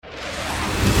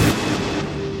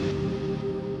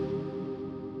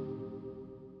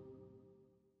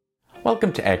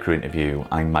Welcome to Aircrew Interview.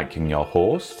 I'm Mike King, your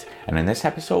host, and in this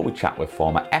episode we chat with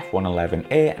former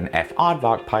F111A and F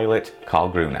Aardvark pilot Carl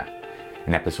Gruner.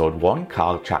 In episode 1,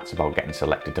 Carl chats about getting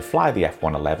selected to fly the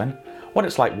F111, what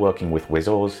it's like working with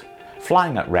Wizzos,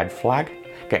 flying at Red Flag,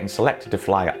 getting selected to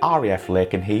fly at RAF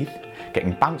Lakenheath,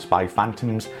 getting bounced by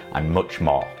Phantoms, and much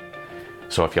more.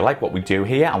 So if you like what we do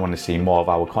here and want to see more of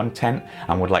our content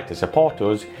and would like to support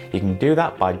us, you can do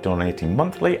that by donating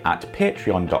monthly at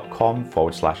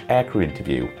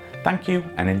patreon.com/aircrewinterview. Thank you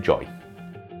and enjoy.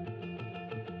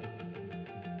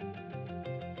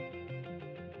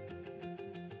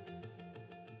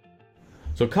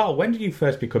 So Carl, when did you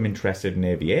first become interested in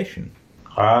aviation?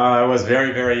 I was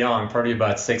very, very young, probably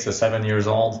about 6 or 7 years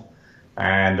old.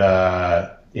 And,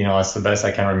 that's the best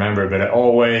I can remember, but I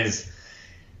always...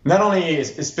 Not only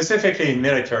specifically in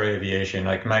military aviation,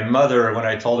 like my mother, when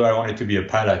I told her I wanted to be a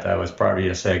pilot, I was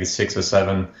probably say 6 or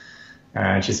 7,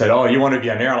 and she said, "Oh, you want to be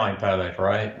an airline pilot,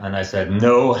 right?" And I said,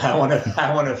 "No, I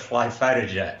want to fly fighter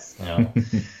jets."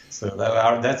 So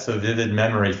that's a vivid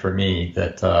memory for me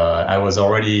that I was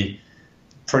already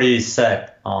pretty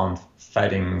set on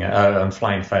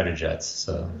flying fighter jets.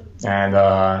 So, and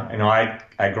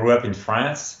I grew up in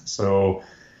France, so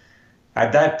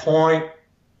at that point,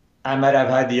 I might have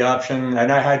had the option,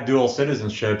 and I had dual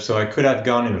citizenship, so I could have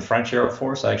gone in the French Air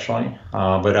Force, actually.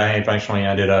 But I eventually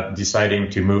ended up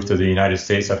deciding to move to the United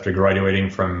States after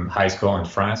graduating from high school in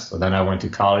France. So then I went to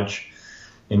college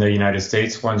in the United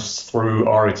States, went through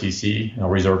ROTC,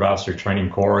 Reserve Officer Training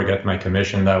Corps. I got my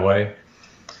commission that way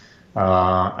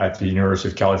at the University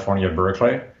of California,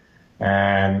 Berkeley,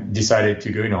 and decided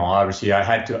to go, obviously I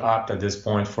had to opt at this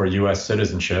point for U.S.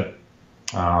 citizenship.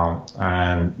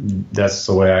 And that's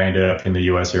the way I ended up in the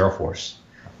U.S. Air Force.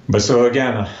 But so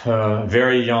again,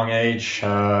 very young age.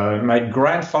 My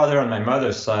grandfather on my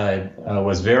mother's side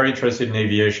was very interested in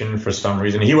aviation for some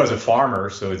reason. He was a farmer,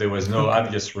 so there was no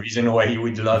obvious reason why he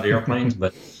would love airplanes,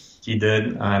 but he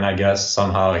did, and I guess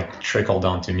somehow it trickled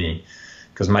down to me.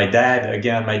 Because my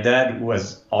dad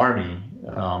was Army,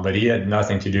 but he had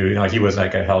nothing to do, he was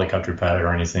like a helicopter pilot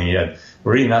or anything. He had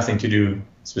really nothing to do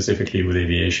specifically with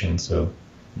aviation, so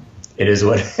it is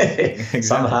what exactly.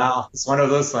 Somehow it's one of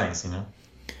those things,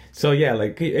 So yeah,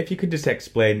 like if you could just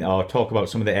explain or talk about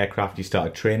some of the aircraft you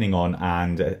started training on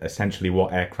and essentially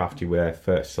what aircraft you were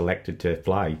first selected to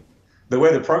fly. The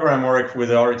way the program worked with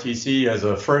the ROTC is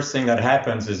the first thing that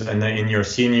happens is in your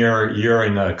senior year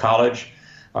in college,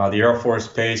 the Air Force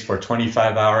pays for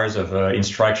 25 hours of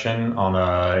instruction on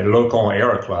a local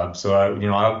aero club. So,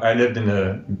 I lived in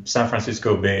the San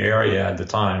Francisco Bay Area at the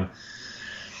time.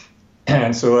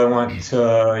 And so I went,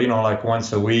 like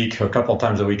once a week, a couple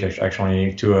times a week,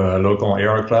 actually, to a local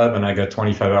aero club. And I got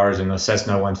 25 hours in a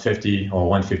Cessna 150 or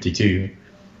 152,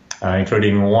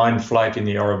 including one flight in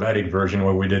the aerobatic version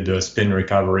where we did the spin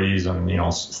recoveries and,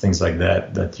 things like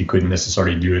that you couldn't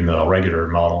necessarily do in the regular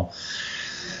model.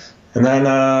 And then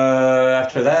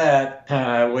after that,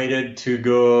 I waited to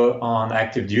go on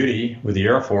active duty with the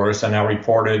Air Force, and I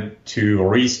reported to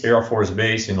Reese Air Force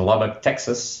Base in Lubbock,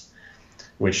 Texas,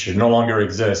 which no longer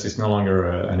exists. It's no longer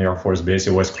an Air Force base.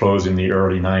 It was closed in the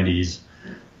early 90s.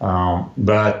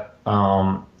 But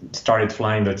started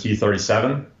flying the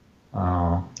T-37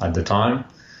 at the time,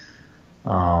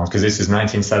 because this is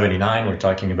 1979 we're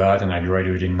talking about, and I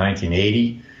graduated in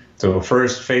 1980. So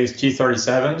first phase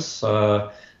T-37s,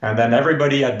 and then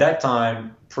everybody at that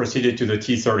time proceeded to the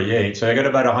T-38. So I got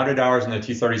about 100 hours in the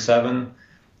T-37,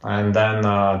 and then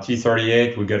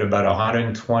T-38, we get about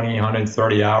 120,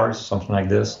 130 hours, something like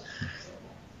this.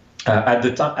 At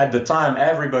the time,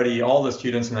 everybody, all the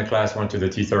students in the class went to the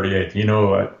T-38.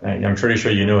 I'm pretty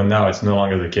sure now it's no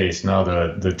longer the case. Now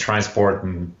the transport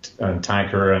and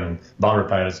tanker and bomber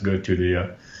pilots go to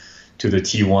the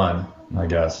T1, I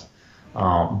guess.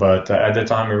 But at the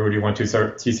time, we really went to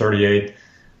T-38.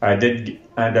 I did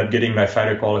end up getting my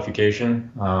fighter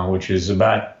qualification, which is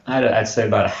I'd say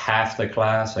about half the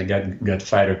class. I got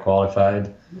fighter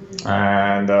qualified,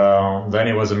 and then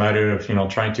it was a matter of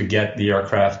trying to get the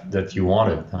aircraft that you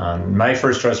wanted. My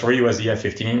first choice really was the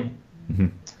F-15,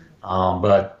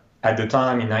 but at the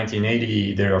time in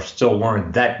 1980 there still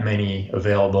weren't that many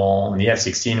available, and the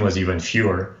F-16 was even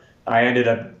fewer. I ended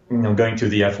up going to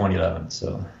the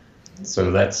F-111.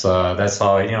 So that's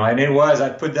how, and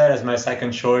I'd put that as my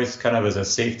second choice, kind of as a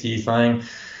safety thing.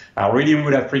 I really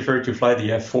would have preferred to fly the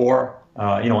F4,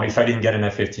 if I didn't get an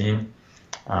F-15.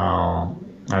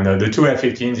 And the two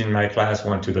F-15s in my class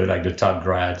went to the top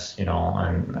grads, and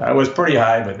I was pretty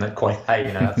high, but not quite high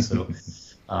enough. So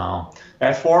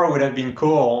F4 would have been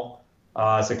cool,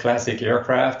 It's a classic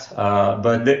aircraft,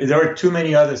 but there were too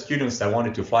many other students that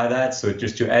wanted to fly that. So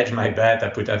just to edge my bet, I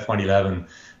put F-111,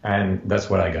 and that's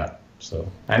what I got. So,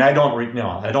 and I don't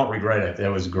regret it. It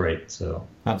was great. So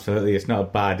absolutely, it's not a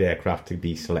bad aircraft to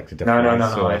be selected to fly.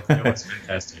 No. It was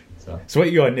fantastic. So what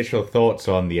are your initial thoughts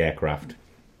on the aircraft?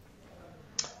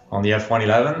 On the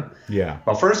F-111? Yeah.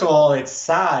 Well, first of all, its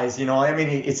size,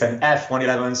 it's an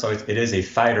F-111, so it is a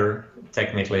fighter,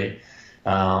 technically.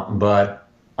 We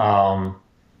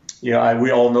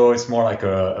all know it's more like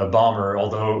a bomber,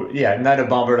 although, not a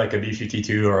bomber like a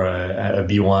B-52 or a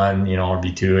B-1, or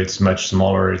B-2. It's much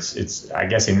smaller. It's I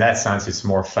guess in that sense, it's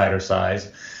more fighter size.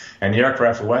 And the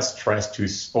aircraft was stressed to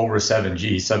over 7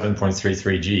 Gs,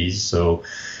 7.33 Gs. So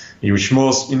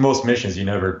in most missions, you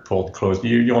never pulled close.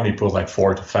 You only pulled like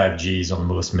 4 to 5 Gs on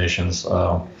most missions.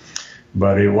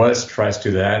 But it was stressed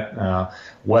to that.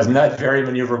 Was not very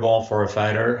maneuverable for a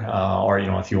fighter, or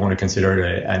if you want to consider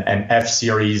it an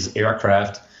F-series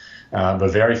aircraft, but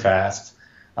very fast.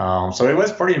 So it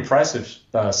was pretty impressive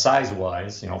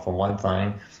size-wise, for one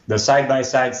thing. The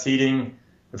side-by-side seating,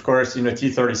 of course,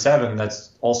 T-37.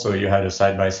 That's also you had a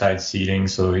side-by-side seating,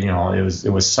 so it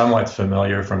was somewhat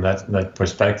familiar from that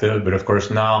perspective. But of course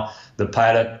now the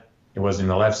pilot was in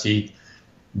the left seat.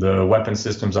 The weapons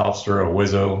systems officer, or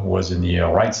WISO, was in the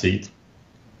right seat.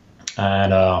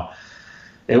 And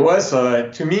it was,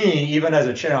 to me, even as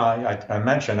a child, I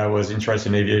mentioned I was interested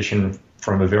in aviation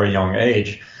from a very young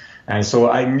age. And so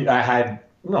I had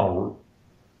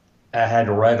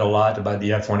read a lot about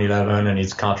the F-111 and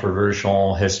its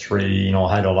controversial history,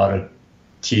 had a lot of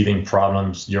teething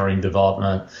problems during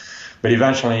development, but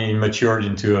eventually matured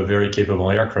into a very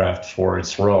capable aircraft for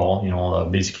its role,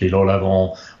 basically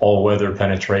low-level, all-weather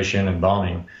penetration and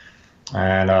bombing.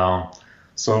 And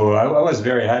so I was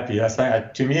very happy.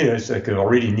 To me, it's like a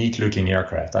really neat-looking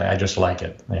aircraft. I just like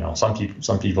it.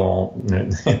 Some people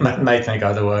might think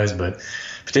otherwise, but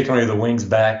particularly the wings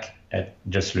back, it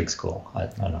just looks cool. I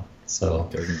don't know. So,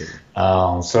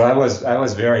 so I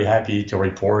was very happy to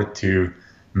report to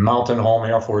Mountain Home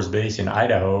Air Force Base in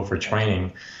Idaho for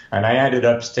training. And I ended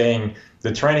up staying,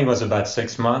 the training was about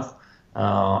 6 months,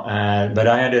 but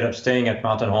I ended up staying at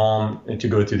Mountain Home to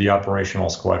go to the operational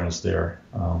squadrons there.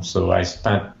 So I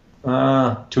spent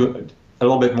a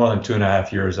little bit more than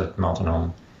 2.5 years at Mountain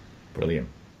Home. Brilliant.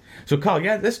 So Carl,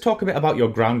 let's talk a bit about your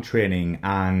ground training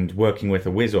and working with a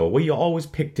WISO. Were you always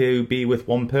picked to be with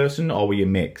one person, or were you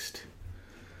mixed?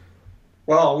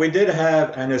 Well, we did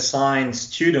have an assigned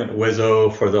student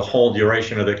WISO for the whole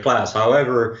duration of the class.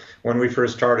 However, when we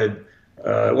first started,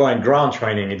 in ground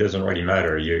training, it doesn't really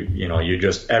matter. You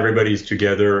just, everybody's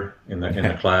together in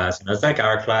the class. And I think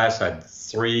our class had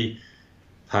 3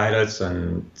 pilots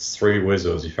and 3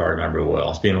 WISOs, if I remember well.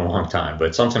 It's been a long time,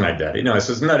 but something like that.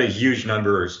 So it's not a huge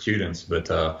number of students, but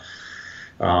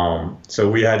so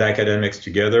we had academics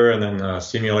together, and then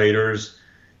simulators.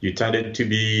 You tended to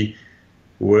be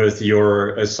with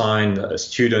your assigned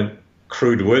student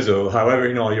crewed WISO. However,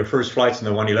 your first flights in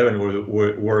the 111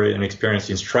 were an experienced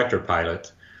instructor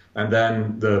pilot. And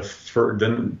then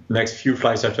the next few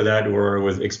flights after that were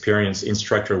with experienced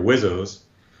instructor WISOs.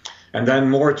 And then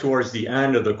more towards the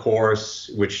end of the course,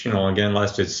 which, again,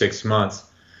 lasted 6 months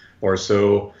or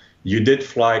so, you did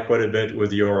fly quite a bit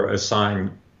with your assigned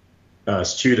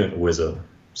student WISO.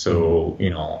 So,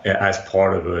 as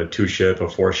part of a 2-ship or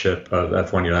 4-ship of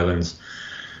F-111s,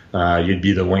 you'd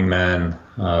be the wingman,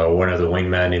 one of the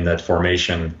wingmen in that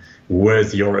formation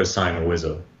with your assigned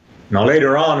WISO. Now,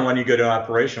 later on, when you go to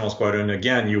operational squadron,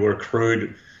 again, you were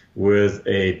crewed with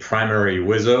a primary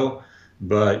WISO,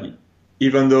 but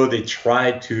even though they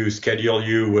tried to schedule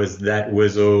you with that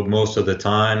WISO most of the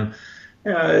time,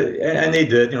 and they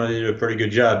did a pretty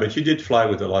good job, but you did fly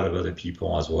with a lot of other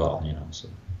people as well, so.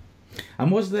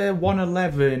 And was the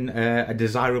 111 a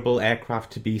desirable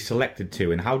aircraft to be selected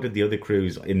to? And how did the other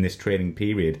crews in this training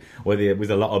period? Was there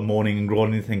a lot of moaning and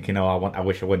groaning, thinking, I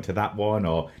wish I went to that one,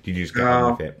 or did you just get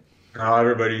on with it? No,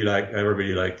 everybody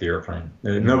liked the airplane.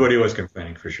 Nobody was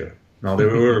complaining, for sure. No, they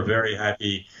were very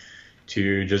happy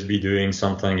to just be doing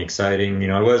something exciting.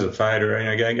 It was a fighter, and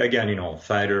again,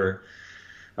 fighter,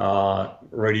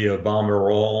 really a bomber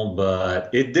role, but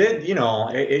it did,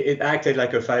 it acted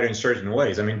like a fighter in certain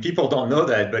ways. I mean, people don't know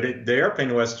that, but the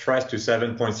airplane was stressed to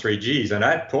 7.3 Gs, and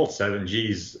I pulled 7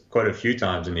 Gs quite a few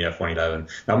times in the F-111.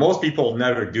 Now, most people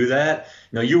never do that.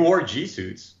 You wore G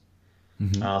suits.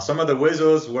 Mm-hmm. Some of the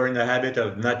WISOs were in the habit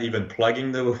of not even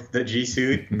plugging the G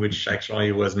suit, which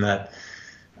actually was not,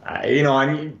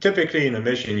 typically in a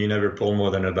mission, you never pull more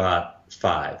than about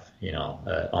 5,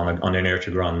 on an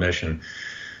air-to-ground mission.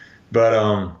 But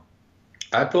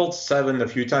I pulled 7 a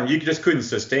few times. You just couldn't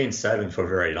sustain 7 for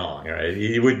very long, right?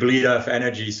 It would bleed off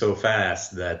energy so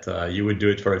fast that you would do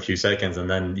it for a few seconds, and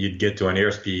then you'd get to an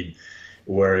airspeed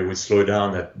where it would slow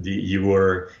down.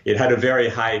 It had a very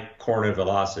high corner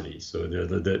velocity, so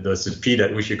the speed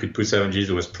at which you could put 7 Gs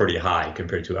was pretty high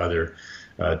compared to other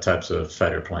types of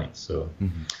fighter planes.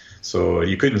 So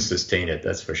you couldn't sustain it,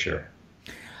 that's for sure.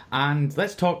 And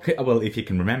let's talk. Well, if you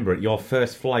can remember it, your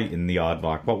first flight in the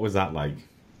Aardvark. What was that like?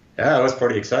 Yeah, it was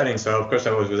pretty exciting. So, of course,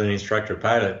 I was with an instructor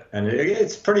pilot, and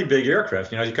it's a pretty big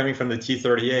aircraft. You're coming from the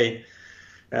T-38.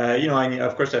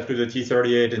 Of course, I flew the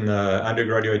T-38 in the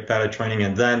undergraduate pilot training,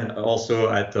 and then also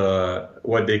at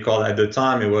what they called at the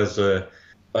time, it was a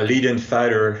lead-in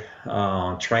fighter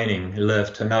training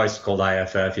lift, and now it's called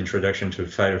IFF, Introduction to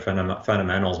Fighter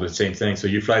Fundamentals, but same thing. So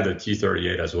you fly the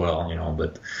T-38 as well,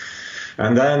 but.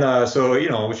 And then,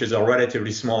 which is a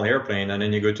relatively small airplane, and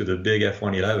then you go to the big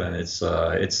F-111.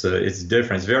 It's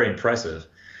different. It's very impressive.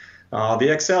 The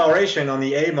acceleration on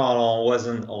the A model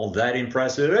wasn't all that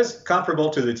impressive. It's comparable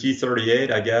to the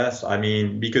T-38, I guess. I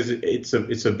mean, because it's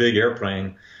a big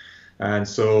airplane, and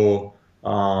so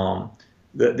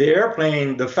the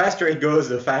airplane, the faster it goes,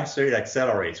 the faster it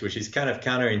accelerates, which is kind of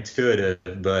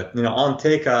counterintuitive. But on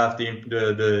takeoff,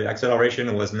 the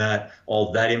acceleration was not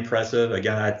all that impressive.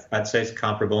 Again, I'd say it's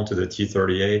comparable to the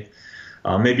T-38,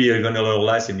 maybe even a little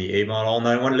less in the A model.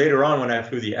 Now, later on, when I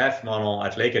flew the F model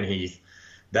at Lakenheath,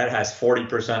 that has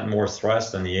 40% more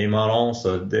thrust than the A model,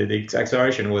 so the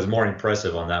acceleration was more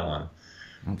impressive on that one.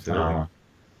 Absolutely.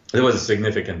 There was a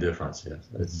significant difference.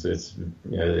 Yes,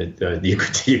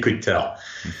 you could tell.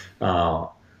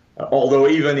 Although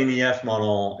even in the F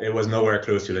model, it was nowhere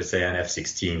close to, let's say, an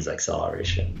F-16's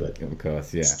acceleration. But of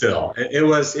course, yeah. Still, it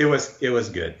was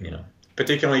good.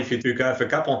 Particularly if you took off a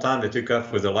couple of times, they took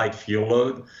off with a light fuel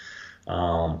load,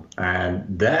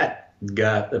 and that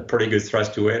got a pretty good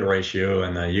thrust to weight ratio,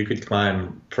 and you could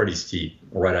climb pretty steep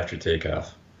right after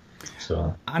takeoff.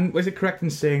 So. And was it correct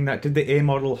in saying that did the A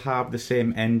model have the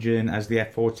same engine as the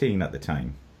F-14 at the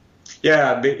time?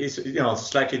 Yeah, it's a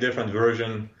slightly different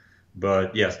version,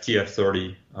 but yes,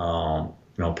 TF30,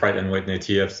 Pratt & Whitney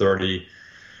TF30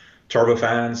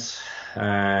 turbofans,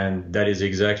 and that is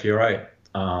exactly right.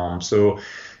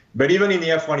 But even in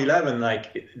the F-111,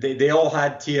 like they all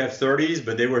had TF30s,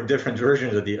 but they were different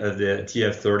versions of the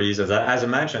TF30s. As I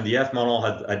mentioned, the F model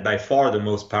had by far the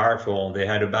most powerful. They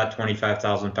had about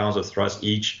 25,000 pounds of thrust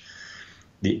each.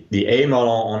 The A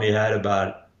model only had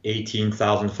about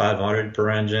 18,500 per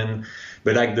engine.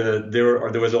 But like there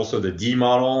was also the D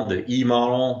model, the E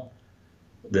model.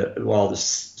 The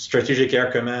Strategic Air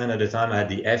Command at the time had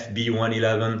the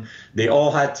FB-111. They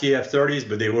all had TF-30s,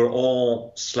 but they were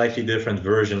all slightly different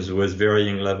versions with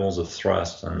varying levels of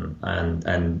thrust and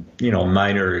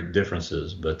minor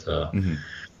differences. But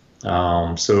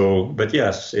but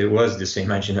yes, it was the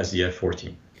same engine as the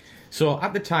F-14. So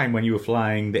at the time when you were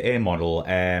flying the A model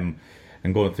and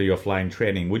going through your flying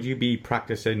training, would you be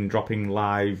practicing dropping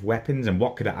live weapons, and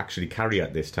what could it actually carry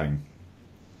at this time?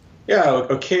 Yeah,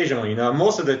 occasionally.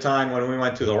 Most of the time when we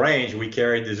went to the range, we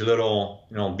carried these little,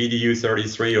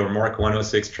 BDU-33 or Mark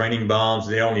 106 training bombs.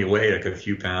 They only weighed like a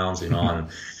few pounds, and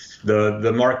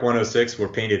the Mark 106 were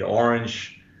painted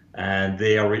orange, and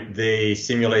they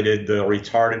simulated the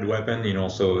retarded weapon,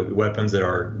 so weapons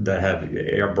that have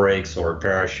air brakes or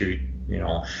parachute,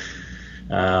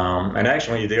 and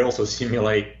actually they also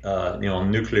simulate,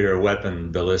 nuclear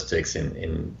weapon ballistics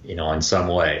in some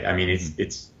way. I mean,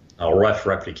 it's a rough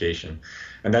replication.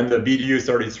 And then the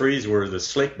BDU-33s were the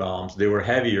slick bombs. They were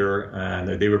heavier, and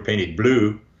they were painted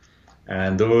blue,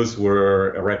 and those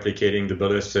were replicating the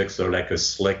ballistics, so like a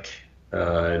slick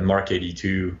Mark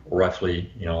 82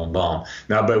 roughly bomb.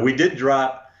 Now, but we did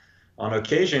drop on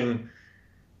occasion.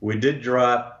 We did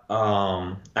drop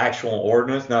actual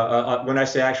ordnance. Now, when I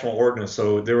say actual ordnance,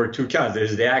 so there were two kinds.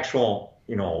 There's the actual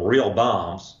real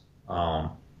bombs.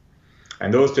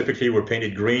 And those typically were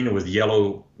painted green with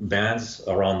yellow bands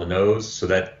around the nose, so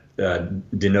that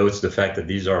denotes the fact that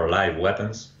these are live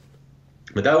weapons.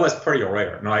 But that was pretty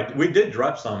rare. Now, we did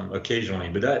drop some occasionally,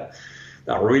 but that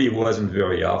really wasn't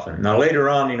very often. Now, later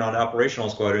on, in the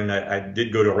operational squadron, I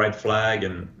did go to Red Flag,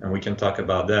 and we can talk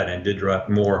about that, and did drop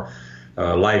more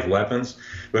live weapons.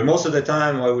 But most of the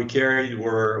time, what we carried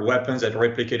were weapons that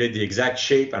replicated the exact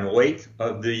shape and weight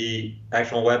of the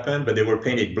actual weapon, but they were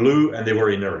painted blue and they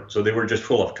were inert, so they were just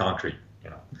full of concrete.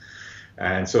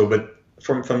 And so, but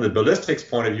from the ballistics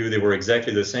point of view, they were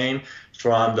exactly the same.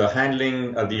 From the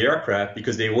handling of the aircraft,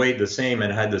 because they weighed the same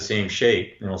and had the same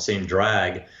shape, same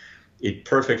drag, it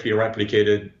perfectly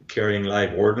replicated carrying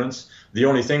live ordnance. The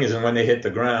only thing is that when they hit the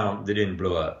ground, they didn't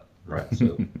blow up. Right.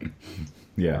 So.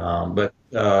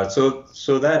 Yeah.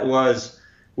 So that was,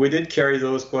 we did carry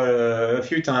those quite a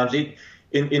few times.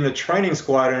 In the training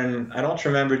squadron, I don't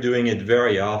remember doing it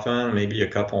very often, maybe a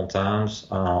couple of times.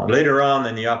 Later on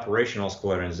in the operational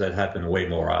squadrons, that happened way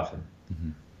more often.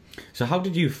 Mm-hmm. So how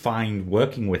did you find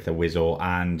working with a WISO,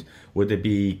 and would there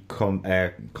be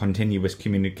continuous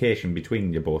communication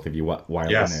between the both of you while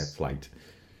on a flight?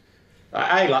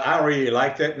 I really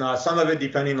liked it. Now, some of it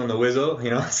depending on the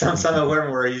WISO, some of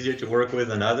them were easier to work with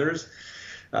than others.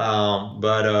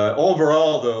 But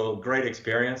overall, though, great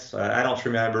experience. I don't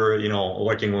remember,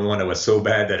 working with one that was so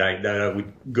bad that I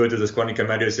would go to the squadron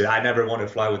commander and say, I never want to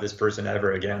fly with this person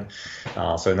ever again.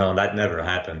 So no, that never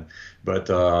happened. But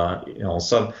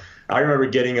I remember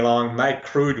getting along. My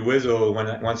crewed WISO,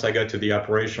 once I got to the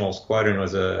operational squadron,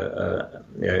 was a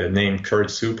named Kurt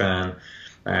Supan,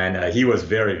 and he was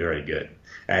very, very good.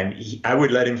 And I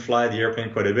would let him fly the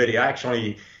airplane quite a bit.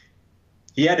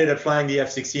 He ended up flying the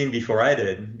F-16 before I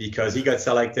did, because he got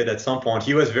selected at some point.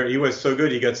 He was so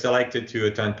good, he got selected to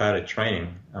attend pilot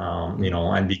training,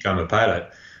 and become a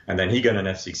pilot. And then he got an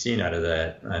F-16 out of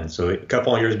that. And so a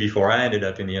couple of years before I ended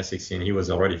up in the F-16, he was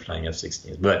already flying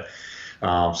F-16s. But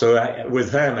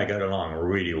with him, I got along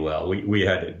really well. We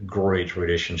had a great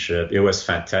relationship. It was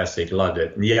fantastic. Loved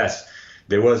it. And yes,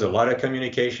 there was a lot of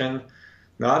communication.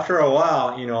 Now, after a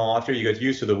while, after you got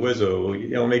used to the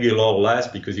WISO, maybe a little less,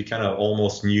 because you kind of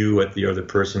almost knew what the other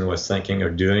person was thinking or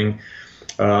doing.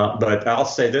 But I'll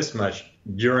say this much: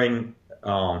 during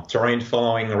terrain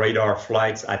following radar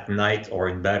flights at night or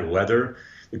in bad weather,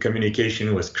 the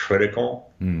communication was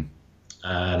critical. And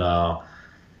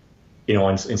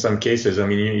in some cases, I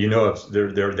mean,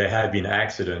 there have been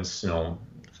accidents, in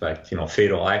fact,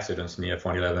 fatal accidents in the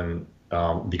F-111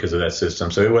 because of that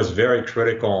system. So it was very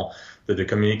critical that the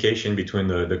communication between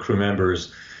the crew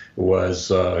members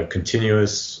was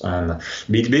continuous. And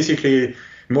basically,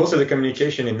 most of the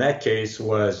communication in that case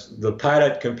was the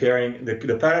pilot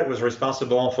the pilot was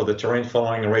responsible for the terrain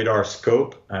following radar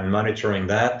scope and monitoring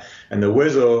that. And the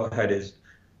WISO had his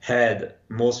head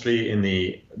mostly in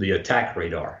the attack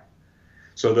radar.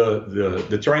 So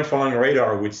the terrain following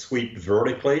radar would sweep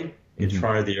vertically in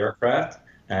front of the aircraft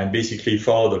and basically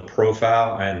follow the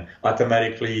profile and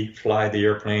automatically fly the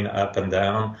airplane up and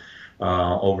down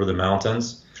over the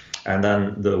mountains. And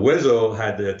then the WISO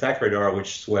had the attack radar,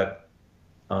 which swept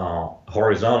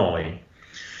horizontally.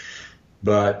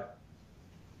 But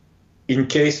in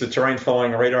case the terrain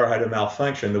following radar had a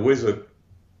malfunction, the WISO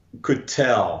could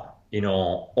tell,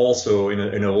 also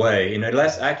in a way, in a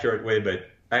less accurate way, but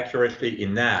accurately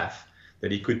enough that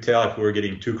he could tell if we were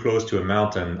getting too close to a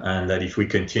mountain, and that if we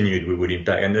continued, we would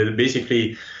impact. And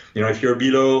basically, if you're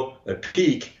below a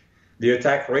peak, the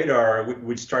attack radar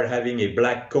would start having a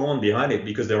black cone behind it,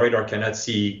 because the radar cannot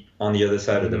see on the other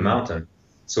side of the mountain.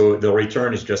 So the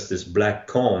return is just this black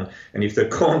cone. And if the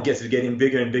cone gets getting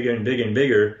bigger and bigger and bigger and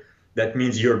bigger, that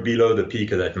means you're below the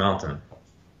peak of that mountain.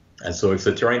 And so if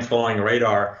the terrain following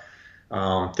radar,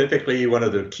 typically one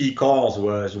of the key calls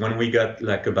was when we got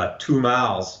like about 2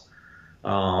 miles,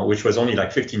 which was only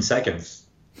like 15 seconds,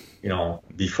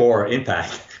 before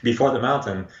impact, before the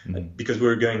mountain, because we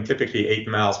were going typically 8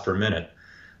 miles per minute.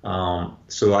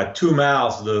 So at 2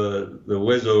 miles, the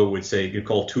WISO would say, you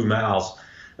call 2 miles,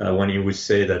 when he would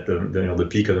say that the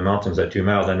peak of the mountains at 2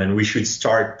 miles, and then we should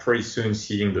start pretty soon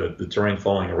seeing the terrain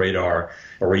following radar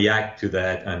react to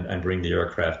that and bring the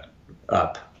aircraft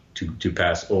up to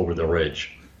pass over the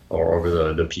ridge or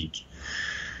over the peak.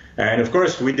 And of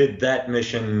course, we did that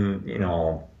mission,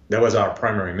 that was our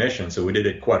primary mission, so we did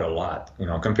it quite a lot.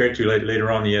 Compared to later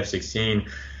on the F-16,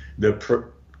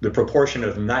 the proportion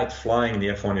of night flying in the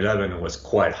F-111 was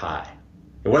quite high.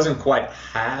 It wasn't quite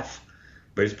half,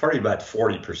 but it's probably about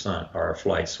 40% our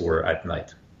flights were at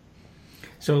night.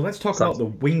 So let's talk about the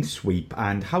wing sweep,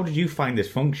 and how did you find this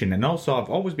function? And also, I've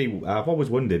always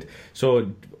wondered,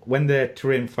 so when the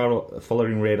terrain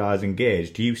following radar is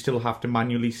engaged, do you still have to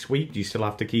manually sweep? Do you still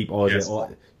have to keep, or yes.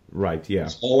 Right, yeah.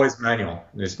 It's always manual.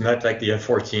 It's not like the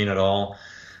F-14 at all.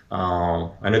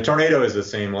 And the Tornado is the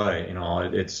same way.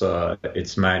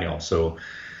 It's manual. So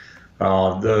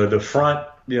the front,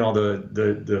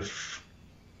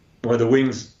 where the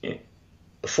wings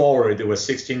forward, it was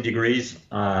 16 degrees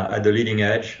at the leading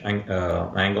edge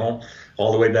angle.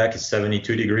 All the way back is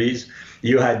 72 degrees.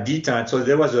 You had detent, so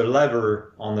there was a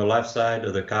lever on the left side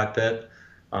of the cockpit,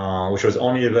 which was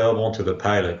only available to the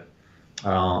pilot,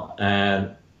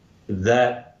 and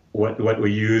that what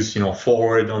we used,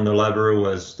 forward on the lever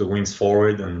was the wings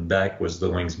forward, and back was the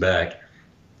wings back.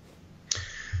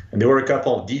 And there were a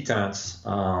couple of detents,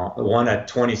 one at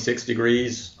 26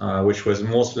 degrees, which was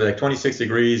mostly like 26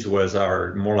 degrees was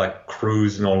our more like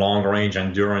cruise, long range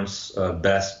endurance,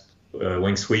 best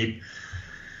wing sweep.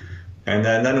 And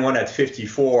then one at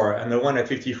 54. And the one at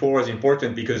 54 is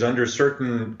important because under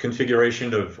certain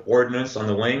configuration of ordnance on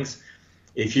the wings,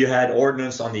 if you had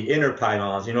ordnance on the inner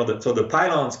pylons, so the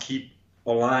pylons keep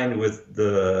aligned with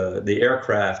the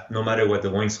aircraft no matter what the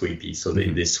wing sweep is, so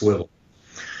they swivel.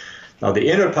 Now, the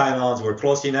inner pylons were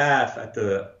close enough at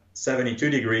the 72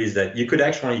 degrees that you could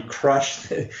actually crush,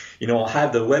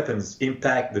 have the weapons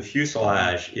impact the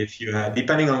fuselage if you had,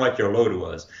 depending on what your load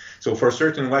was. So for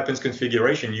certain weapons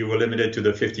configuration, you were limited to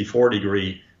the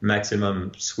 54-degree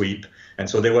maximum sweep. And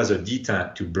so there was a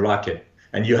detent to block it.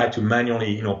 And you had to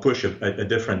manually, push a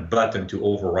different button to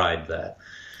override that.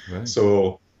 Right.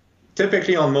 So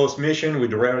typically on most missions,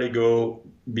 we'd rarely go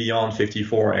beyond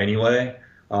 54 anyway.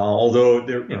 Although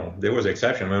there was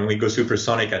exception when we go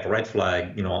supersonic at red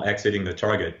flag, exiting the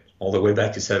target all the way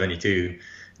back to 72,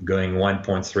 going 1.3,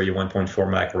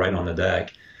 1.4 Mach right on the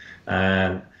deck.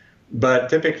 But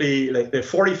typically, like the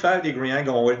 45-degree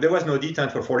angle, there was no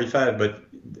detent for 45, but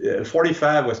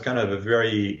 45 was kind of a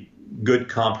very good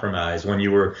compromise when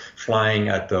you were flying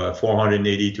at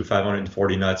 480 to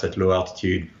 540 knots at low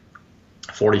altitude.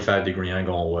 45-degree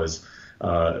angle was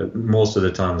most of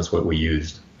the time that's what we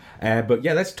used. But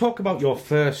yeah, let's talk about your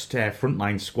first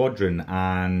frontline squadron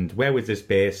and where was this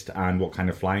based and what kind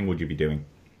of flying would you be doing?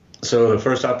 So the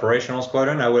first operational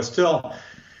squadron, I went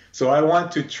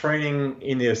to training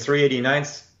in the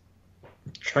 389th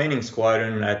training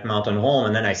squadron at Mountain Home,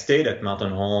 and then I stayed at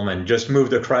Mountain Home and just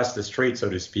moved across the street, so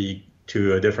to speak,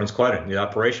 to a different squadron, the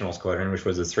operational squadron, which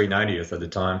was the 390th at the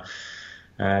time.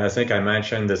 And I think I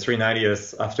mentioned the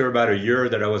 390th, after about a year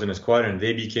that I was in a squadron,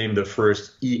 they became the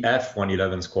first EF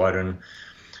 111 squadron.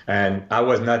 And I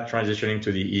was not transitioning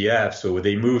to the EF, so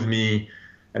they moved me,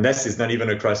 and this is not even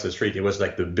across the street. It was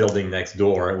like the building next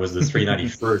door. It was the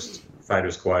 391st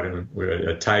Fighter Squadron,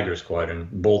 a Tiger Squadron,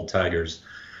 Bold Tigers.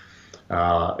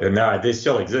 And now they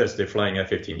still exist. They're flying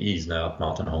F-15Es now at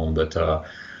Mountain Home. But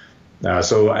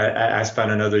so I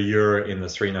spent another year in the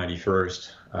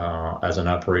 391st as an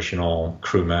operational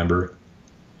crew member.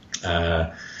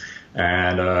 I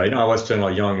was still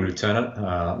a young lieutenant,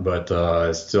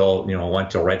 but still,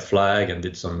 went to Red Flag and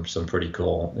did some pretty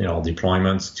cool,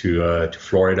 deployments to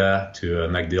Florida, to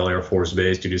MacDill Air Force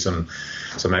Base to do some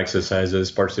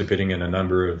exercises, participating in a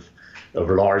number of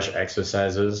large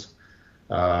exercises.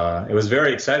 It was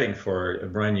very exciting for a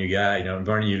brand new guy,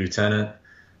 brand new lieutenant.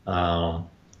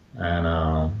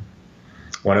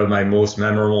 One of my most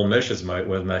memorable missions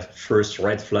was my first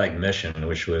Red Flag mission,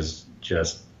 which was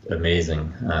just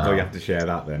amazing. You have to share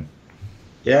that then.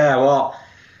 Yeah, well,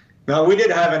 now we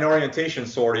did have an orientation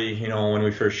sortie, when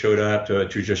we first showed up to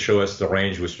just show us the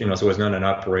range, which, so it was not an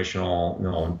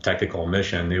operational, tactical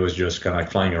mission. It was just kind of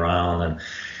like flying around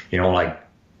and, like,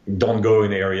 don't go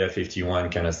in Area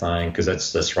 51 kind of thing, because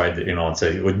that's right, and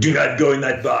say, well, do not go in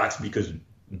that box because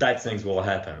bad things will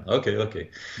happen. Okay.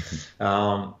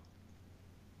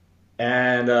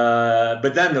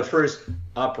 But then the first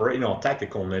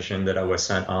tactical mission that I was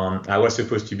sent on, I was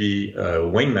supposed to be a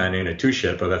wingman in a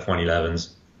two-ship of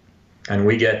F-111s. And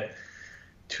we get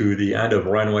to the end of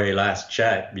runway last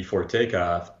check before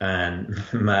takeoff, and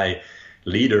my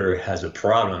leader has a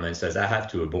problem and says, I have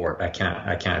to abort. I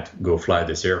can't go fly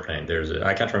this airplane.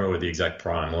 I can't remember what the exact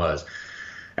problem was.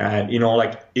 And,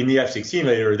 like in the F-16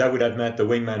 later, that would have meant the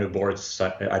wingman aborts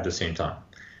at the same time.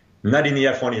 Not in the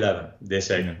F-111. They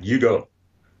say, you go.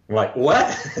 I'm like,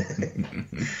 what?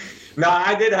 Now,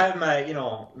 I did have my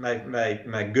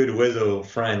good Wizzo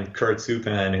friend, Kurt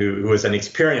Supan, who was an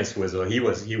experienced Wizzo. He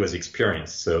was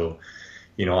experienced. So,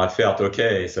 I felt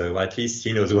okay. So at least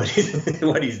he knows what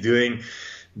he's doing.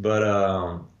 But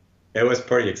it was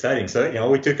pretty exciting. So,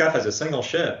 we took off as a single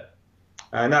ship.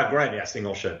 Not grand, yeah,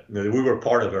 single ship. We were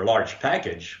part of a large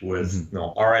package with,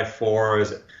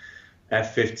 RF-4s,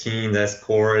 F-15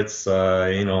 escorts,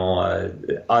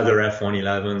 other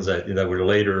F-111s that were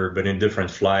later, but in different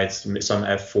flights, some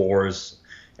F-4s.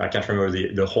 I can't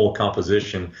remember the whole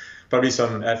composition. Probably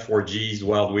some F-4Gs,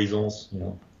 Wild Weasels.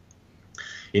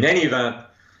 In any event,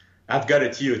 I've got a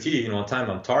TOT, time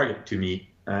on target to meet,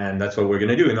 and that's what we're going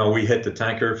to do. We hit the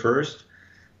tanker first,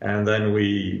 and then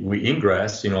we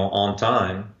ingress, on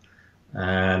time,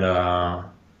 and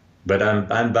but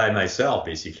I'm by myself,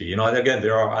 basically. Again,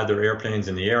 there are other airplanes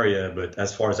in the area, but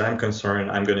as far as I'm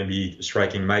concerned, I'm going to be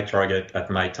striking my target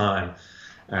at my time.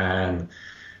 And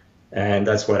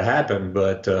that's what happened.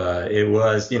 But it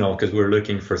was, because we were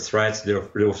looking for threats.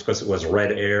 Of course, it was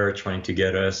Red Air trying to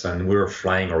get us, and we were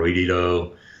flying really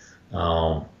low.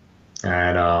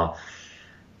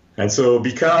 And so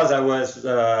because I was,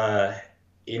 I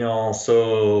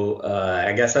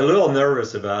guess a little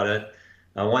nervous about it.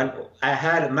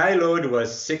 My load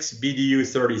was 6 BDU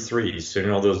 33s,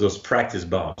 so those practice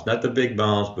bombs, not the big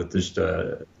bombs, but just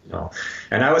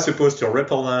and I was supposed to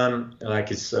ripple them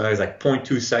like it's like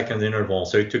 0.2 second interval,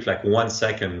 so it took like 1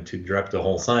 second to drop the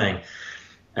whole thing.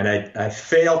 And I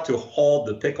failed to hold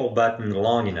the pickle button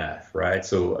long enough, right?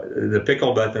 So the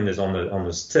pickle button is on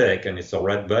the stick, and it's a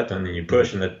red button, and you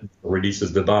push, and it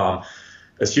releases the bomb,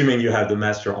 assuming you have the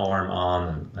master arm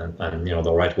on and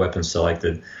the right weapon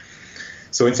selected.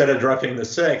 So instead of dropping the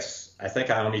 6, I think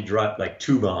I only dropped like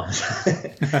 2 bombs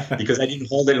because I didn't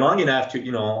hold it long enough to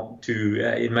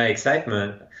in my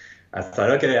excitement, I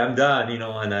thought, okay, I'm done,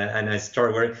 and I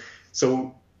started worrying.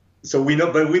 So we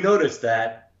noticed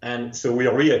that. And so we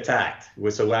re-attacked.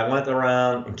 So I went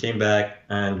around and came back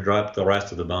and dropped the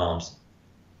rest of the bombs.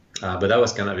 But that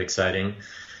was kind of exciting.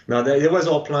 Now, it was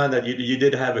all planned that you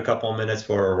did have a couple of minutes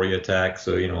for a re-attack.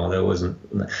 So, that wasn't.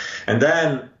 And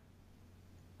then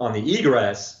on the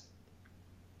egress,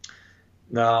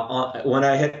 now, when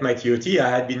I hit my TOT, I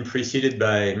had been preceded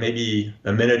by maybe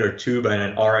a minute or 2 by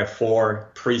an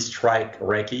RF-4 pre-strike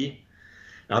recce.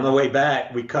 On the way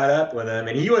back, we caught up with him,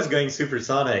 and he was going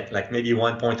supersonic, like maybe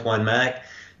 1.1 Mach,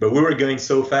 but we were going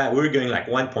so fast, we were going like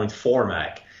 1.4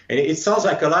 Mach. And it sounds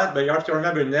like a lot, but you have to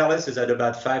remember Nellis is at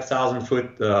about 5,000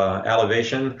 foot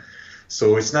elevation,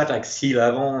 so it's not like sea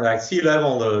level. Like sea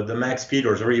level, the max speed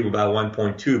was really about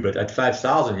 1.2, but at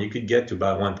 5,000, you could get to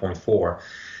about 1.4.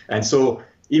 And so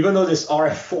even though this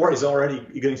RF-4 is already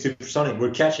going supersonic,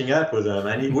 we're catching up with him,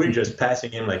 and we're just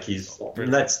passing him like he's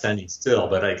not standing still,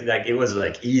 but like it was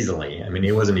like easily. I mean,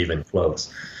 it wasn't even close,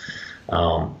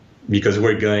 because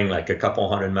we're going like a couple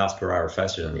hundred miles per hour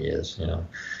faster than he is,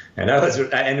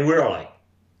 And we're like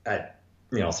at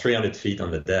 300 feet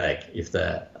on the deck, if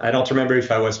that. I don't remember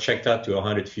if I was checked up to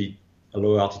 100 feet, a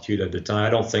low altitude at the time. I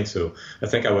don't think so. I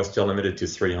think I was still limited to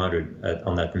 300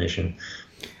 on that mission.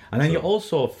 And then you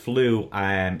also flew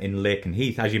in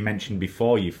Lakenheath. As you mentioned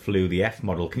before, you flew the F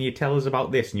model. Can you tell us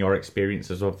about this and your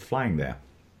experiences of flying there?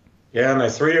 Yeah, my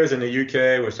 3 years in the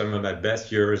UK were some of my best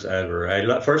years ever.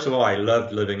 First of all, I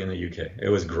loved living in the UK. It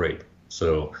was great.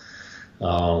 So,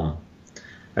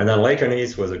 and then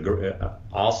Lakenheath was an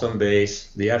awesome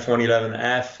base. The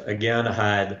F-111F, again,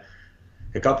 had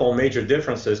a couple of major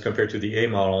differences compared to the A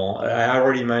model. I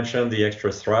already mentioned the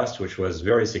extra thrust, which was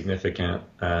very significant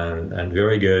and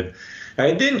very good.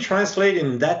 It didn't translate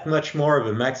in that much more of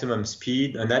a maximum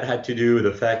speed, and that had to do with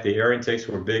the fact the air intakes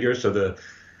were bigger, so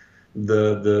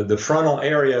the frontal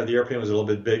area of the airplane was a little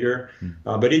bit bigger,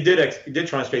 but it did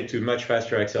translate to much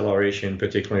faster acceleration,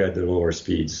 particularly at the lower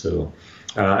speeds. So,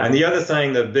 and the other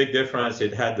thing, the big difference,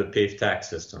 it had the paved tack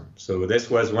system. So this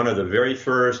was one of the very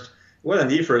first.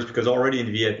 Wasn't the first, because already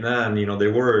in Vietnam,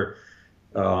 there were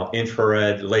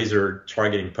infrared laser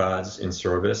targeting pods in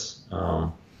service.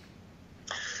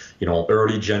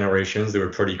 Early generations, they were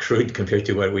pretty crude compared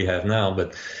to what we have now.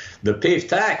 But the paved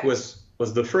tack was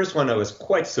the first one that was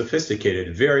quite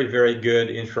sophisticated, very, very good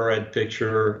infrared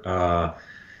picture,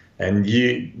 and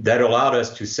that allowed us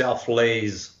to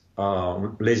self-laze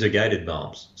laser-guided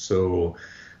bombs. So.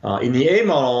 In the A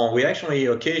model, we actually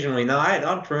occasionally, now I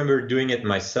don't remember doing it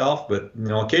myself, but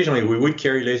occasionally we would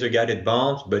carry laser-guided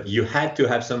bombs, but you had to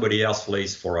have somebody else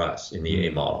laze for us in the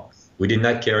A model. We did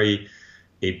not carry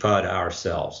a pod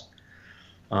ourselves.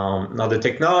 Now the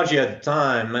technology at the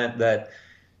time meant that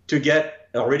to get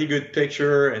a really good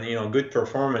picture and good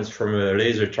performance from a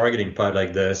laser targeting pod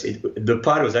like this, the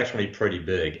pod was actually pretty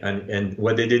big. And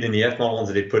what they did in the F model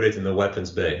is they put it in the weapons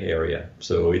bay area.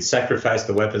 So it sacrificed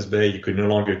the weapons bay. You could no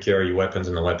longer carry weapons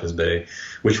in the weapons bay,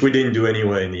 which we didn't do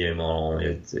anyway in the A model.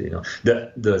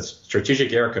 The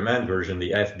Strategic Air Command version,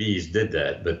 the FBs, did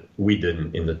that, but we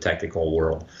didn't in the tactical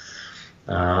world.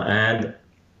 And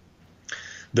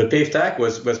the paved tack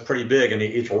was pretty big, and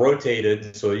it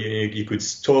rotated, so you could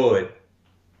stow it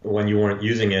when you weren't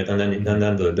using it, and then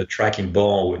the tracking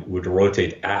ball would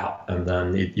rotate out, and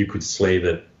then you could slave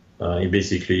it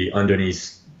basically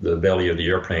underneath the belly of the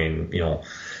airplane,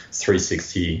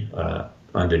 360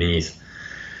 underneath,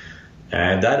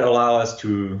 and that allowed us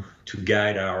to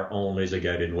guide our own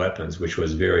laser-guided weapons, which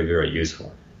was very, very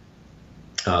useful.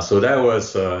 So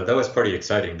that was pretty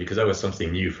exciting because that was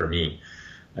something new for me.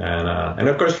 And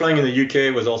of course, flying in the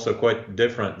UK was also quite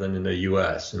different than in the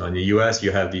US. In the US,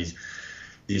 you have these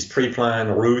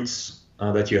pre-planned routes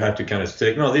that you have to kind of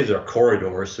stick. No, these are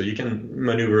corridors, so you can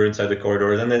maneuver inside the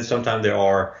corridors. And then sometimes there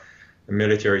are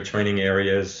military training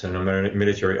areas and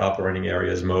military operating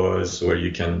areas, MOAs, where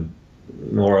you can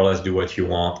more or less do what you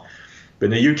want.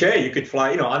 But in the UK, you could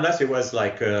fly, unless it was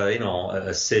like,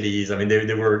 cities. I mean,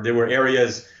 there were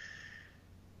areas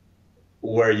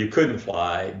where you couldn't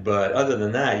fly, but other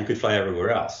than that, you could fly everywhere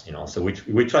else, So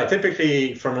we fly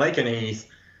typically from Lakenheath,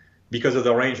 because of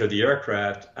the range of the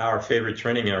aircraft. Our favorite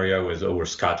training area was over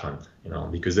Scotland,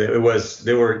 because there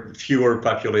were fewer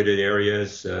populated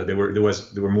areas. There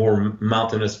were more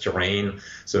mountainous terrain,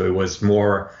 so it was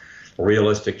more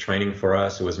realistic training for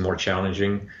us. It was more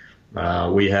challenging.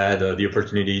 We had the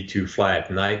opportunity to fly at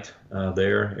night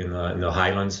there in the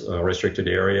Highlands restricted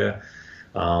area.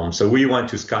 So we went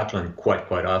to Scotland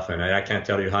quite often. I can't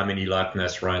tell you how many Loch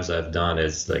Ness runs I've done.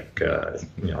 It's like,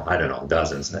 I don't know,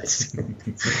 dozens.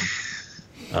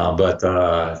 But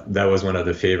that was one of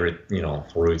the favorite,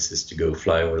 routes, is to go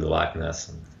fly over the Loch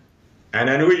Ness. And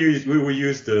then we would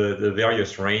use the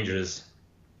various ranges,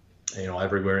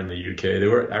 everywhere in the UK.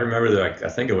 I remember I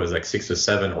think it was like 6 or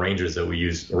 7 ranges that we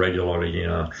used regularly,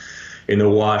 in the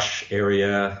Wash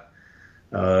area.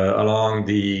 Along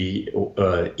the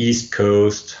east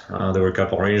coast, there were a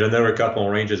couple of ranges, and there were a couple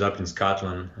of ranges up in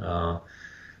Scotland. I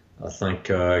think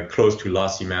close to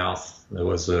Lossiemouth, there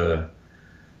was a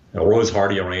Rose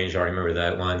Hardy range. I remember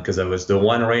that one because that was the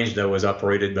one range that was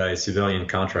operated by a civilian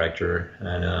contractor,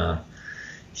 and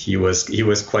he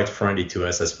was quite friendly to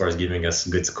us as far as giving us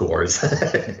good scores.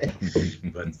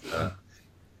 But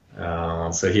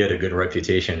so he had a good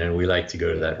reputation, and we liked to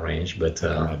go to that range. But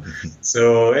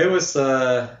so it was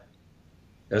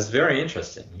very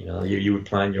interesting. You would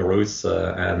plan your routes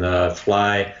and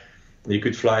fly. You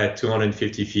could fly at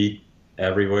 250 feet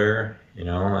everywhere.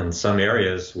 And some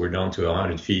areas were down to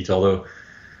 100 feet. Although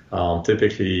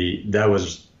typically that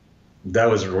was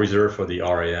reserved for the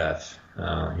RAF.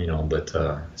 But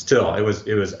still, it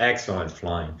was excellent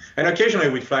flying. And occasionally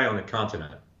we'd fly on the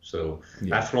continent. So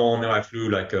yeah. I flew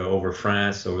like over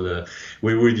France,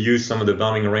 we would use some of the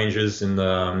bombing ranges in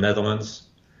the Netherlands.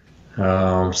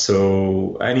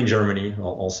 And in Germany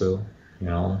also,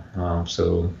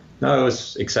 so no, it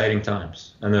was exciting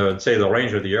times. And I'd say the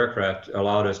range of the aircraft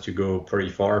allowed us to go pretty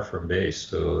far from base.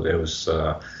 So there was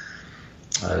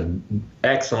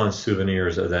excellent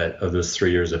souvenirs of those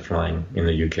 3 years of flying in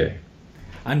the UK.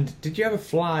 And did you ever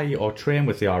fly or train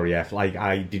with the RAF?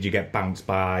 Did you get bounced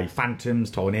by phantoms,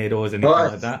 tornadoes, anything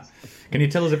like that? Can you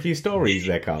tell us a few stories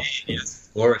there, Carl? Yes,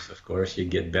 of course, you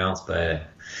get bounced by.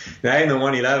 Now in the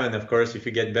 111, of course, if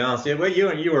you get bounced, you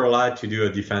were allowed to do a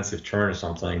defensive turn or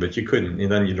something, but you couldn't.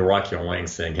 And then you'd rock your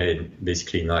wings, saying, "Hey,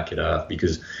 basically knock it off,"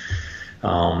 because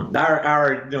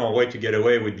our way to get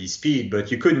away would be speed,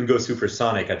 but you couldn't go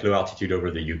supersonic at low altitude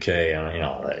over the UK.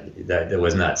 That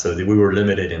was not. So we were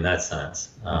limited in that sense.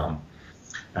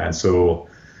 And so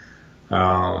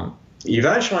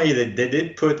eventually they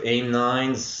did put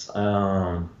AIM-9s,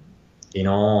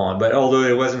 but although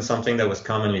it wasn't something that was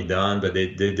commonly done, but they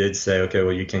did say, okay,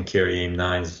 well, you can carry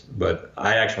AIM-9s, but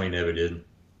I actually never did.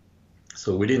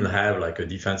 So we didn't have like a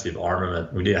defensive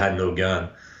armament. We had no gun.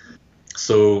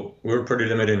 So we were pretty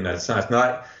limited in that sense.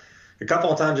 Now, a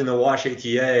couple of times in the Wash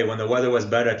ATA, when the weather was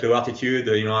bad at low altitude,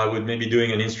 I would maybe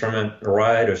doing an instrument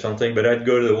ride or something, but I'd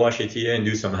go to the Wash ATA and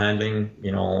do some handling,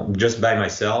 just by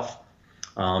myself,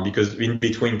 because in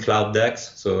between cloud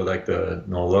decks, so like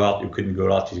low altitude, you couldn't go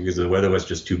low altitude because the weather was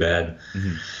just too bad.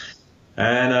 Mm-hmm.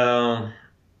 And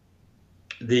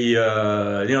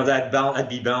I'd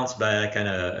be bounced by a kind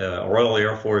of Royal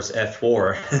Air Force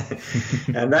F4.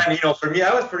 And then, for me,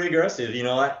 I was pretty aggressive.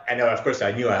 I know, of course,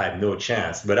 I knew I had no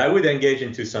chance, but I would engage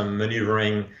into some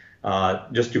maneuvering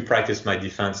just to practice my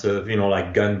defensive,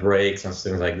 like gun breaks and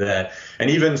things like that. And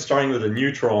even starting with a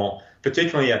neutral,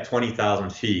 particularly at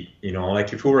 20,000 feet,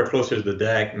 like if we were closer to the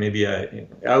deck, maybe I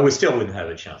still wouldn't have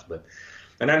a chance.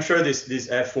 And I'm sure these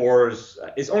F4s,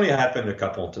 it's only happened a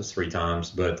couple to 3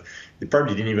 times, but they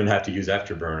probably didn't even have to use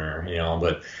afterburner,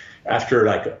 but after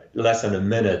like less than a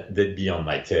minute, they'd be on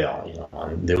my tail,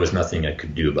 and there was nothing I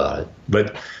could do about it.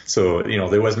 But so,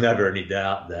 there was never any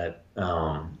doubt that,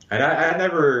 and I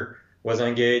never was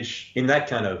engaged in that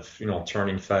kind of,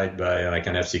 turning fight by like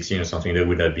an F-16 or something that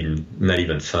would have been not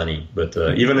even funny. But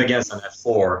even against an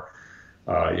F4,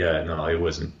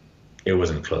 it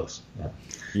wasn't close. Yeah.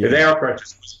 Yeah. The aircraft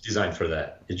just wasn't designed for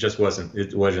that. It just wasn't.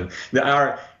 It wasn't.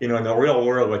 In the real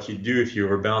world, what you do if you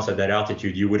were bounced at that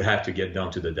altitude, you would have to get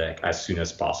down to the deck as soon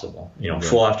as possible.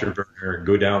 Full afterburner,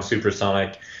 go down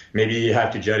supersonic. Maybe you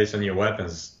have to jettison your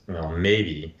weapons.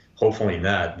 Maybe, hopefully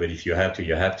not. But if you have to,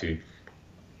 you have to.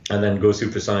 And then go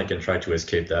supersonic and try to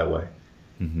escape that way.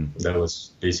 Mm-hmm. That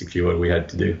was basically what we had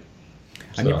to do.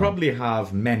 And you probably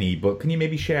have many, but can you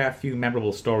maybe share a few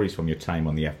memorable stories from your time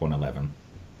on the F-111?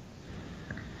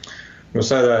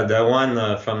 So the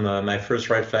one from my first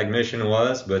red flag mission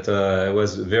was, but it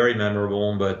was very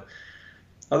memorable. But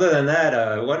other than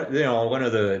that, one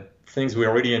of the things we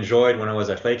really enjoyed when I was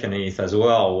at Lakenheath as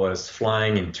well was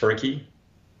flying in Turkey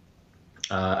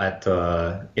at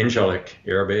Incirlik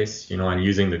Air Base, and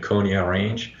using the Konya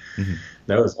range. Mm-hmm.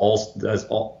 That's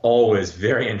always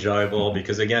very enjoyable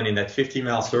because again, in that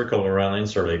 50-mile circle around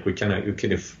Incirlik, we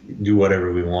could do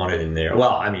whatever we wanted in there.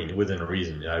 Well, I mean, within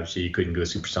reason. Obviously, you couldn't go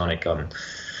supersonic.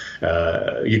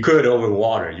 You could over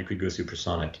water. You could go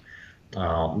supersonic,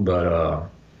 but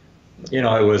it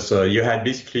was you had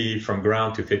basically from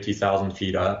ground to 50,000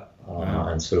 feet up, wow.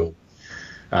 And so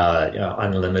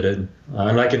unlimited.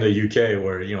 Unlike in the UK,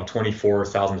 where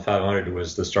 24,500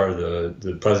 was the start of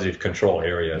the positive control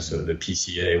area, so the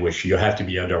PCA, which you have to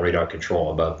be under radar control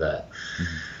above that.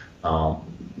 Mm-hmm.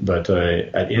 But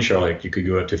at Incirlik, you could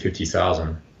go up to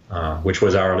 50,000, which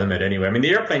was our limit anyway. I mean,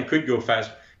 the airplane could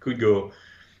go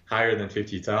higher than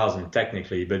 50,000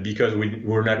 technically, but because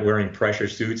we're not wearing pressure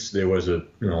suits, there was a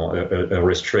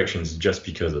restrictions just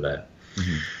because of that.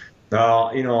 Mm-hmm.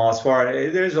 Now,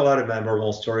 there's a lot of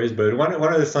memorable stories, but one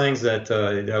of the things that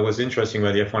was interesting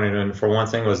about the F-111, for one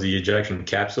thing, was the ejection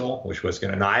capsule, which was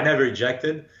now I never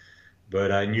ejected,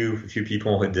 but I knew a few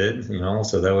people who did,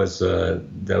 so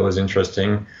that was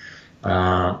interesting.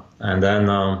 And then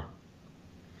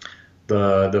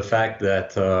the fact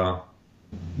that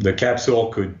the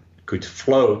capsule could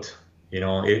float,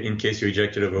 in case you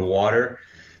ejected over water,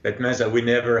 that meant that we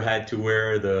never had to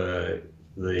wear the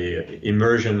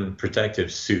immersion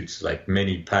protective suits like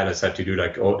many pilots have to do,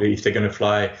 if they're going to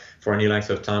fly for any length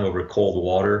of time over cold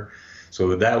water.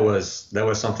 So that was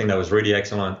something that was really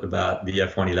excellent about the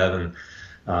F-111.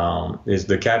 Is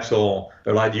the capsule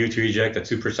allowed you to eject at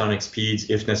supersonic speeds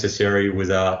if necessary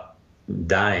without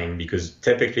dying, because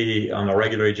typically on a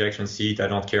regular ejection seat, I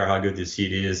don't care how good the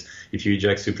seat is, if you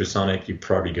eject supersonic, you're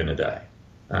probably going to die.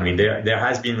 I mean, there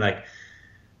has been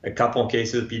a couple of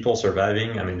cases of people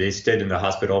surviving. I mean, they stayed in the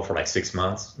hospital for 6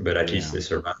 months, but at least they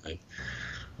survived.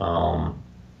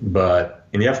 But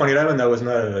in the F-111, that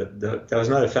was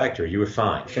not a factor. You were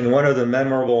fine. And one of the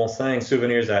memorable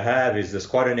souvenirs I have is the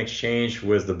squadron exchange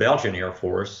with the Belgian Air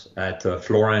Force at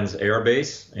Florennes Air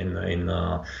Base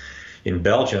in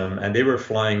Belgium, and they were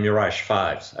flying Mirage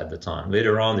 5s at the time.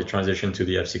 Later on, they transitioned to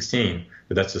the F-16,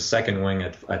 but that's the second wing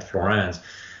at Florennes.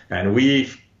 And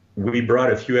we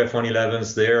brought a few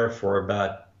F-111s there for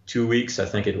about 2 weeks, I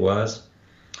think it was.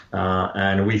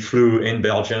 And we flew in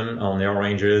Belgium on their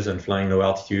ranges and flying low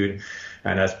altitude.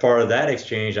 And as part of that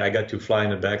exchange, I got to fly in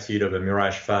the backseat of a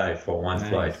Mirage 5 for one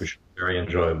flight, which was very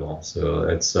enjoyable. So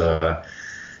it's, it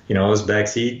was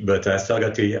backseat, but I still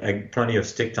got to get plenty of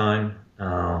stick time.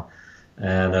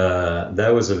 And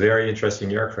that was a very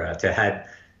interesting aircraft. It had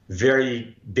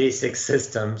very basic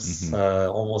systems, mm-hmm.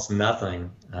 Almost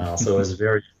nothing. So it was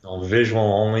very visual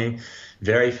only,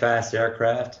 very fast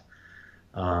aircraft.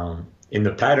 In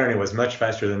the pattern, it was much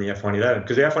faster than the F-111,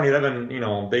 because the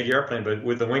F-111, big airplane, but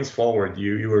with the wings forward,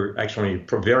 you were actually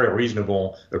very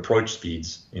reasonable approach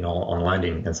speeds, on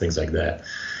landing and things like that.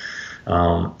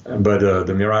 But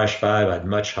the Mirage 5 had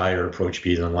much higher approach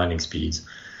speeds and landing speeds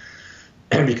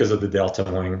because of the delta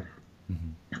wing.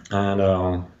 Mm-hmm.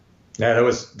 And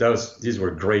these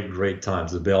were great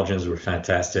times. The Belgians were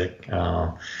fantastic.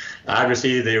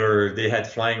 Obviously, they had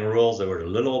flying rules that were a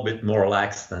little bit more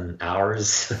lax than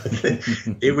ours.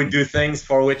 They would do things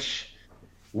for which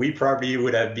we probably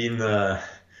would have been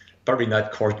probably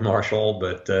not court-martialed,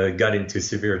 but got into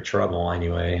severe trouble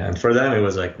anyway. And for them, it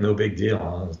was no big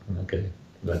deal. Okay,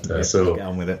 but so get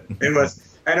on with it. It was.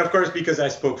 And of course, because I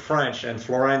spoke French, and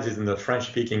Florennes is in the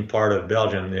French-speaking part of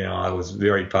Belgium, I was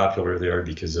very popular there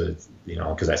because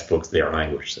I spoke their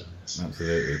language. So.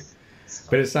 Absolutely.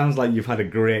 But it sounds like you've had a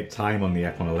great time on the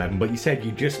F-111. But you said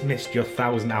you just missed your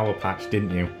 1,000-hour patch, didn't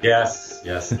you? Yes,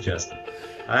 just.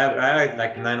 I had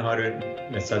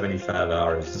 975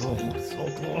 hours. Oh, so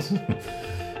close.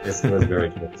 This was very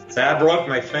good. So I broke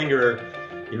my finger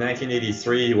in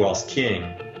 1983 while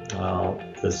skiing.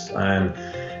 And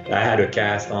I had a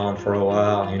cast on for a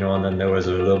while, and then there was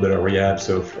a little bit of rehab.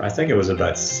 So I think it was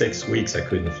about 6 weeks I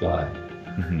couldn't fly.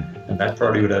 Mm-hmm. And that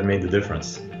probably would have made the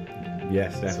difference.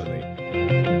 Yes, definitely.